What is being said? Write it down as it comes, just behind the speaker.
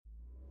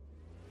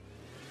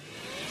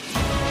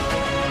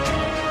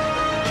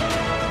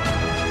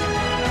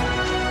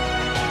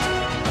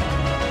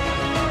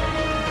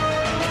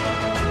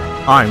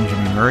I'm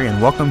Jimmy Murray,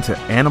 and welcome to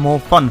Animal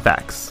Fun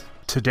Facts.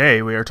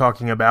 Today we are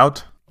talking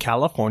about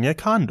California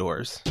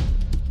condors.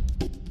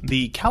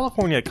 The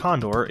California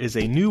condor is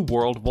a New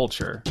World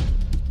vulture.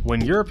 When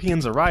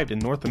Europeans arrived in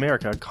North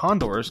America,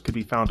 condors could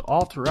be found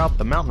all throughout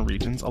the mountain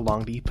regions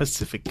along the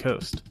Pacific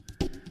coast.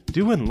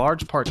 Due in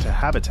large part to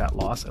habitat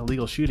loss,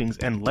 illegal shootings,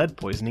 and lead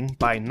poisoning,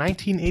 by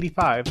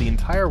 1985 the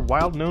entire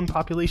wild-known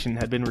population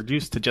had been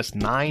reduced to just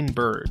 9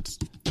 birds.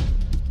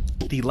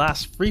 The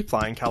last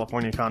free-flying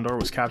California condor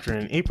was captured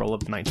in April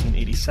of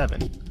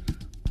 1987.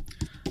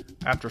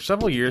 After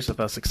several years of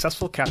a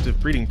successful captive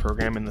breeding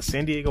program in the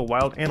San Diego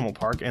Wild Animal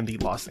Park and the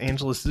Los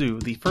Angeles Zoo,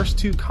 the first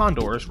 2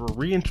 condors were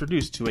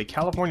reintroduced to a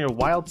California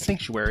wild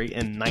sanctuary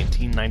in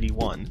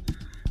 1991.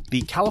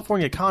 The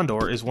California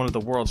condor is one of the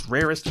world's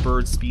rarest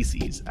bird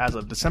species. As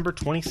of December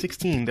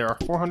 2016, there are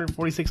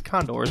 446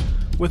 condors,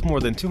 with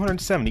more than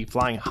 270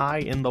 flying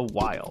high in the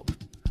wild.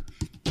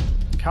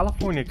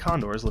 California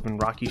condors live in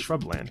rocky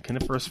shrubland,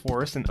 coniferous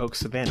forests, and oak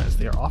savannas.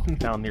 They are often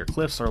found near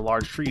cliffs or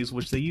large trees,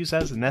 which they use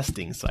as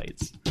nesting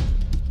sites.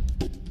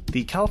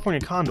 The California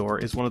condor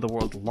is one of the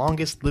world's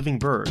longest living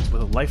birds,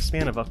 with a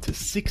lifespan of up to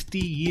 60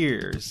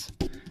 years.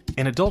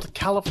 An adult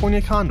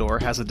California condor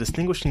has a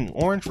distinguishing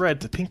orange-red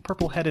to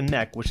pink-purple head and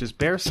neck, which is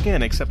bare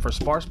skin except for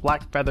sparse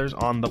black feathers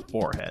on the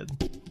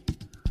forehead.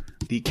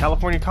 The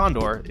California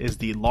condor is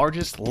the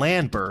largest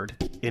land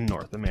bird in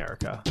North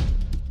America.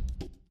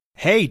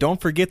 Hey, don't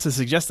forget to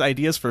suggest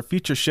ideas for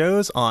future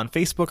shows on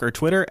Facebook or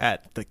Twitter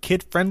at the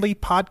Kid Friendly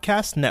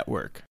Podcast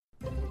Network.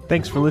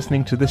 Thanks for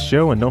listening to this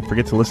show, and don't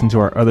forget to listen to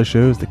our other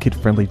shows, the Kid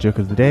Friendly Joke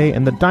of the Day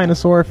and the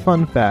Dinosaur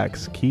Fun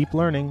Facts. Keep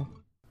learning.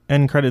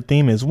 End credit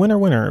theme is Winner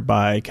Winner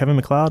by Kevin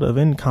MacLeod of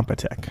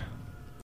Incompetech.